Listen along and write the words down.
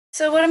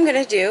So what I'm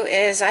going to do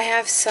is I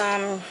have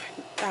some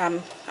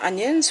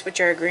onions, which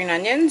are green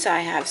onions. I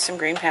have some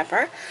green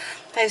pepper.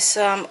 I have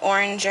some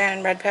orange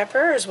and red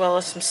pepper, as well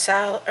as some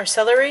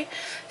celery,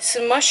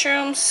 some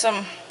mushrooms,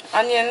 some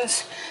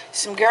onions,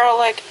 some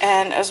garlic,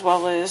 and as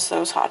well as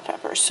those hot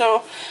peppers.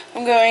 So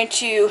I'm going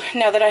to,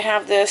 now that I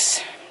have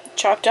this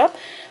chopped up,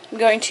 I'm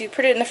going to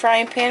put it in the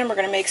frying pan and we're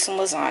going to make some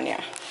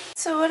lasagna.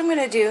 So what I'm going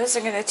to do is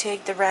I'm going to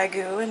take the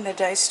ragu and the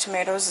diced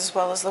tomatoes as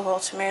well as the whole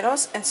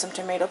tomatoes and some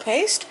tomato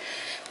paste,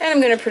 and I'm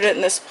going to put it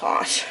in this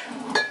pot.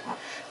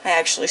 I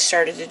actually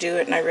started to do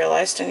it and I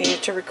realized I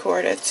needed to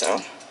record it, so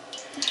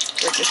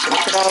we're just going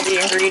to put all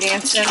the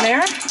ingredients in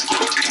there.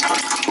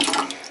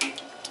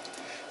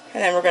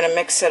 And then we're going to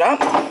mix it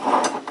up.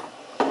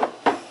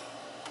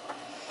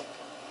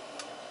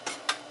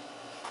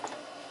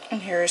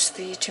 And here's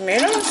the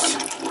tomatoes.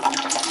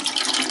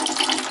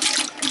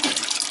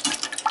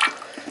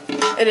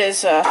 It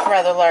is a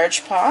rather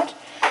large pot,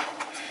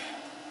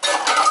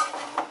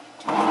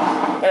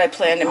 but I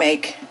plan to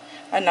make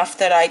enough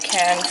that I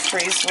can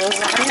freeze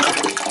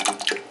lasagna.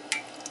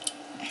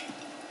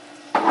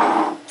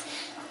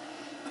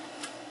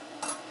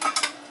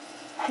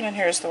 And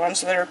here's the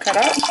ones that are cut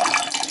up.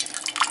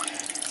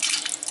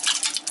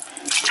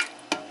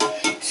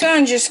 So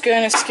I'm just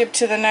going to skip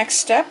to the next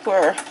step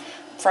where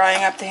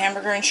frying up the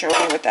hamburger and show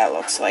you what that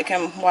looks like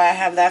and why I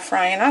have that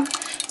frying up.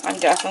 I'm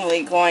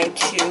definitely going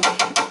to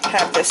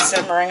have this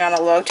simmering on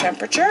a low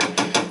temperature.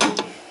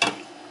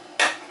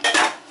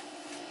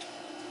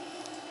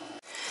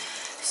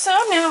 So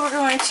now we're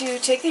going to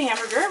take the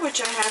hamburger,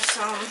 which I have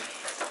some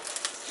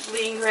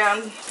lean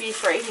ground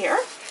beef right here,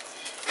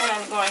 and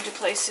I'm going to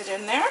place it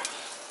in there.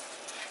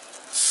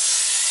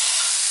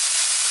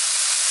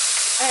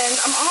 And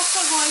I'm also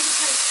going to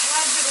put a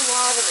tad bit of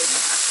water in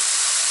there,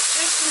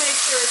 just to make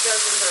sure it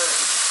doesn't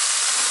burn.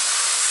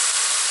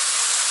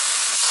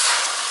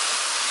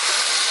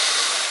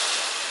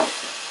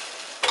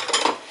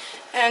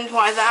 And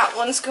while that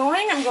one's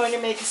going, I'm going to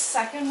make a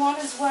second one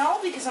as well,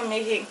 because I'm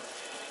making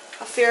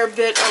a fair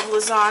bit of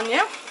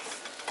lasagna.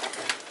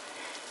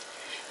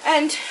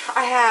 And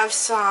I have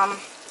some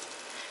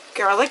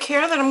garlic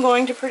here that I'm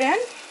going to put in.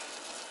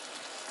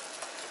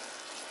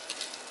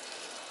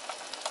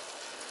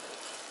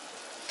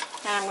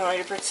 And I'm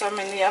going to put some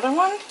in the other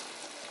one.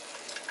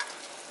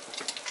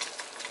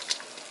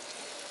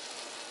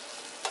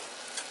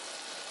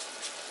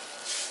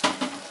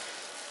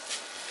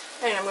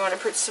 And I'm going to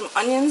put some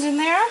onions in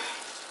there.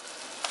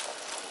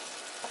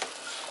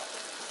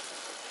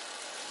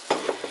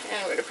 And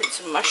I'm going to put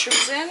some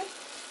mushrooms in.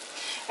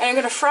 And I'm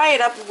going to fry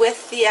it up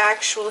with the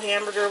actual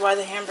hamburger while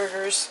the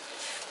hamburger's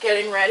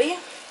getting ready.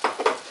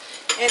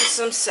 And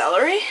some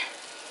celery.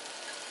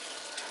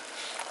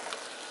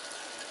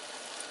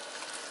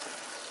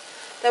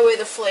 That way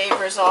the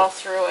flavor is all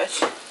through it.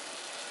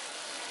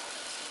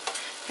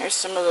 Here's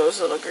some of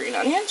those little green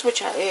onions,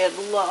 which I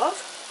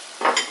love.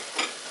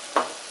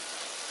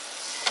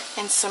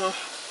 And some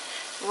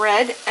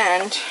red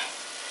and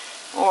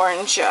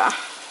orange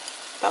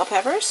bell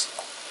peppers,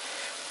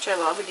 which I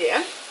love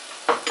again.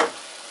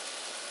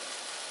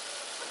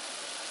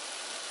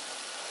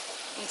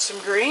 And some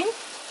green.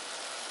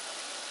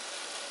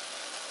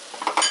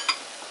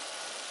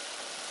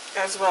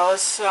 As well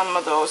as some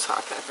of those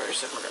hot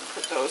peppers, and we're going to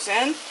put those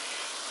in.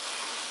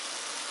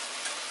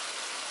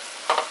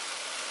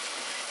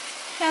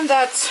 And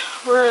that's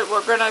where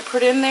we're going to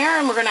put in there,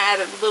 and we're going to add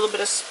a little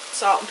bit of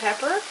salt and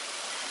pepper,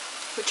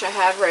 which I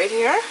have right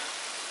here.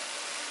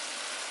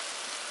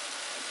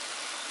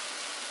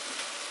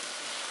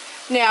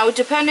 Now,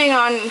 depending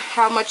on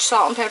how much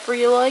salt and pepper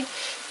you like,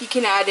 you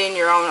can add in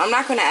your own. I'm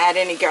not going to add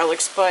any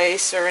garlic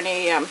spice or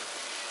any onion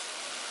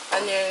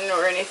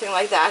or anything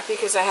like that,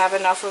 because I have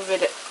enough of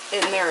it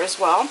in there as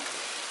well.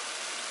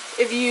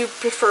 If you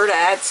prefer to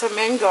add some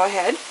in, go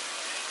ahead.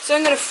 So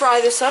I'm going to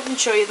fry this up and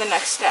show you the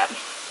next step.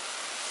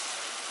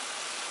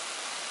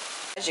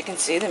 As you can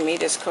see, the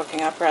meat is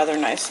cooking up rather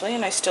nicely,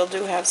 and I still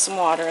do have some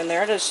water in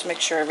there just to make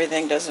sure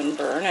everything doesn't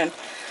burn, and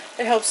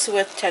it helps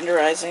with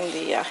tenderizing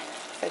the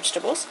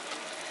vegetables.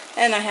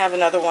 And I have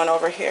another one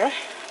over here.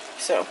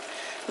 So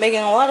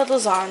making a lot of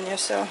lasagna,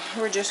 so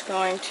we're just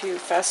going to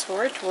fast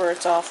forward to where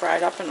it's all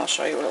fried up, and I'll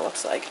show you what it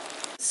looks like.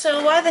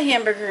 So while the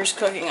hamburger is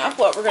cooking up,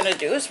 what we're going to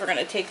do is we're going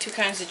to take two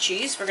kinds of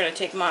cheese. We're going to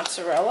take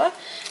mozzarella,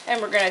 and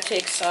we're going to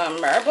take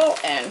some marble,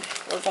 and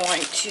we're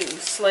going to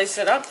slice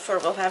it up, for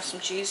we'll have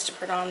some cheese to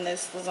put on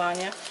this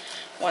lasagna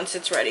once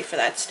it's ready for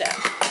that step.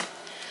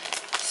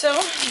 So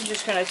I'm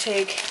just going to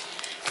take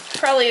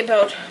probably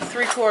about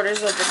 3/4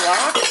 of the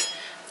block,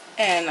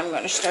 and I'm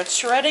going to start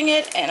shredding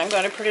it, and I'm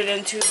going to put it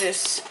into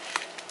this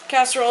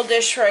casserole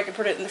dish where I can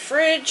put it in the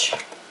fridge.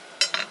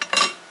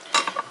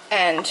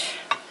 And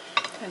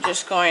I'm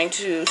just going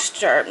to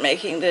start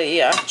making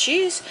the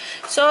cheese.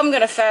 So I'm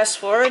going to fast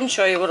forward and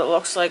show you what it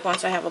looks like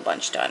once I have a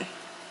bunch done.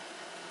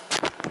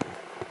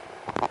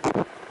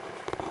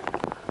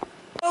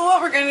 So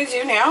what we're going to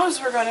do now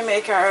is we're going to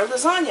make our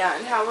lasagna,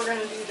 and how we're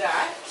going to do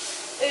that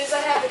is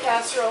I have the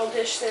casserole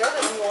dish there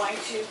that I'm going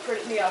to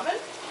put in the oven.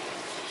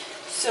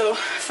 So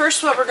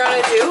first what we're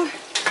going to do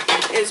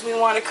is we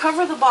want to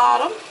cover the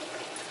bottom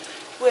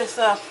with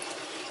a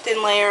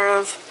thin layer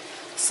of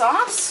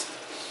sauce,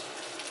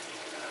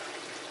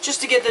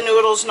 just to get the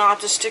noodles not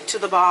to stick to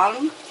the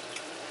bottom.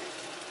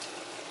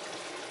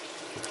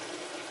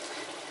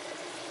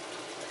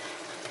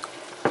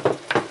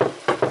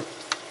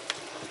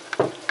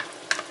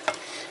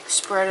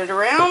 Spread it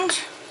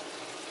around.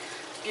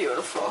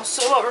 Beautiful.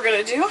 So what we're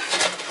going to do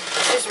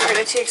is we're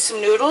going to take some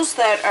noodles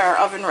that are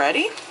oven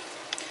ready,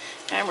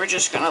 and we're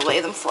just going to lay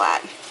them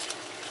flat.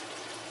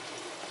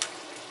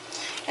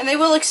 And they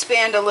will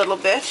expand a little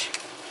bit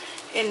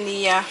in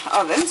the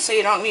oven, so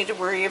you don't need to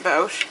worry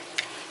about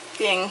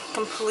being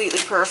completely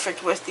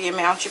perfect with the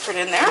amount you put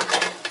in there.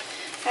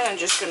 And I'm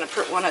just going to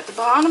put one at the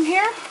bottom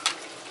here.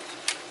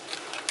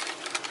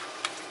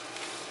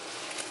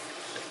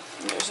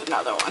 And there's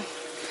another one.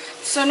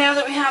 So now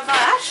that we have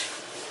that,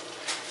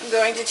 I'm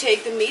going to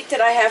take the meat that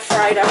I have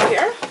fried up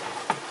here,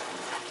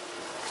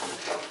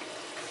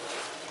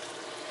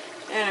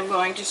 and I'm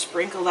going to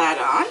sprinkle that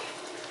on.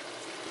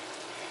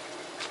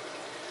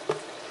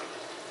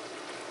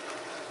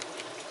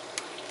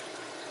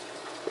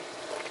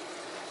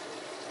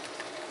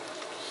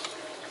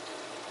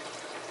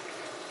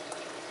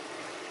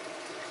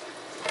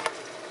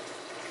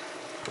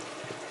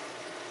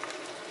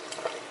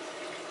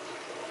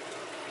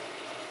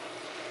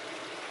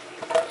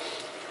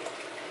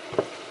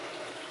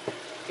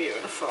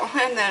 Beautiful.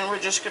 And then we're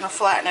just going to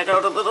flatten it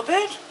out a little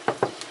bit.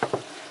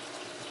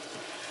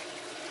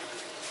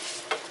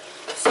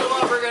 So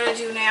what we're going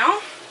to do now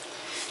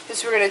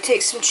is we're going to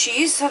take some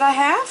cheese that I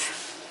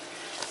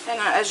have. And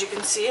as you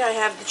can see, I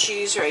have the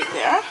cheese right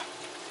there.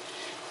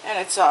 And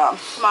it's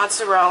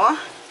mozzarella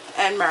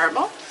and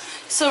marble.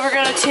 So we're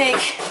going to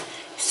take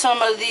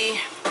some of the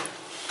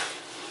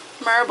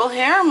marble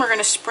here and we're going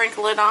to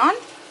sprinkle it on.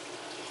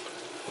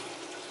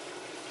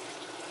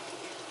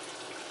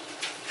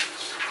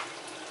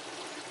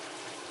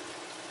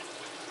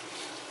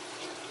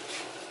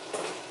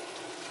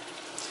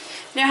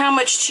 Now how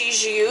much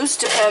cheese you use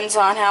depends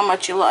on how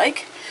much you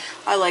like.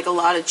 I like a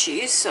lot of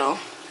cheese, so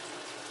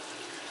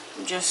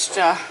I'm just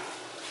going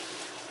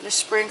to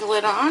sprinkle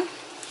it on.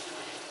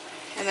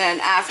 And then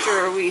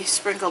after we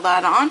sprinkle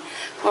that on,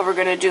 what we're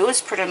going to do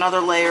is put another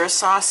layer of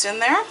sauce in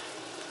there.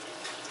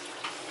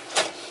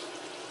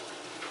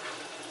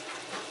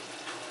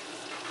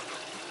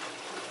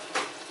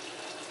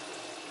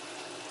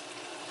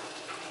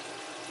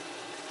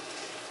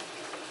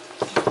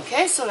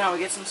 Okay, so now we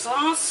get some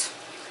sauce.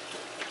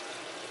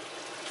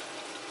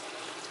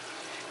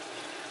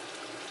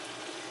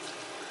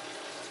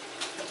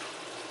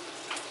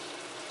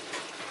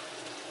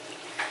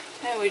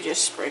 And we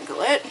just sprinkle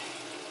it.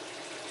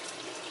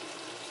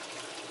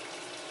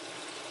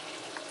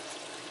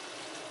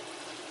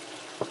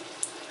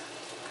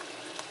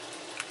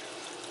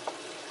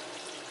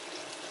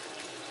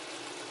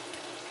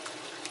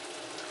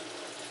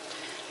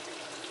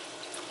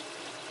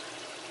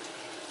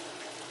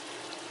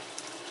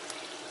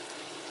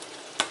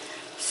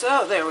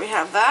 So there we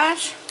have that.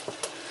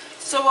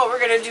 So what we're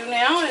going to do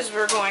now is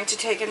we're going to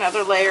take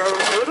another layer of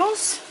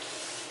noodles.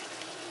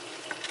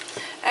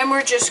 And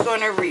we're just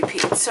going to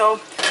repeat. So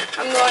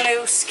I'm going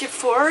to skip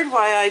forward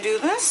while I do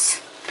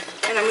this,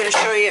 and I'm going to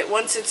show you it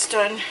once it's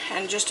done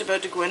and just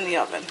about to go in the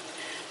oven.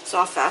 So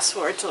I'll fast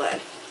forward to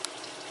that.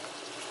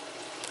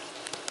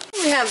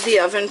 We have the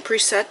oven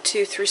preset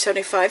to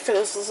 375 for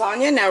this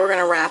lasagna. Now we're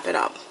going to wrap it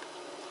up.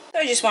 So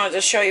I just wanted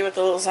to show you what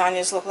the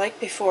lasagnas look like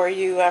before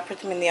you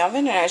put them in the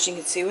oven, and as you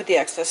can see with the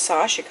excess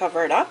sauce you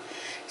cover it up.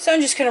 So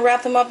I'm just going to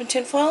wrap them up in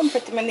tin foil and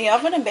put them in the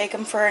oven and bake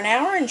them for an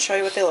hour and show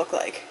you what they look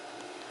like.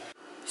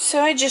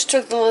 So I just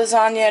took the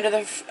lasagna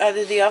out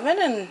of the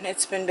oven and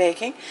it's been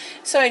baking.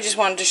 So I just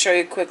wanted to show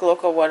you a quick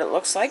look at what it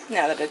looks like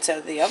now that it's out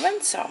of the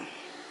oven. So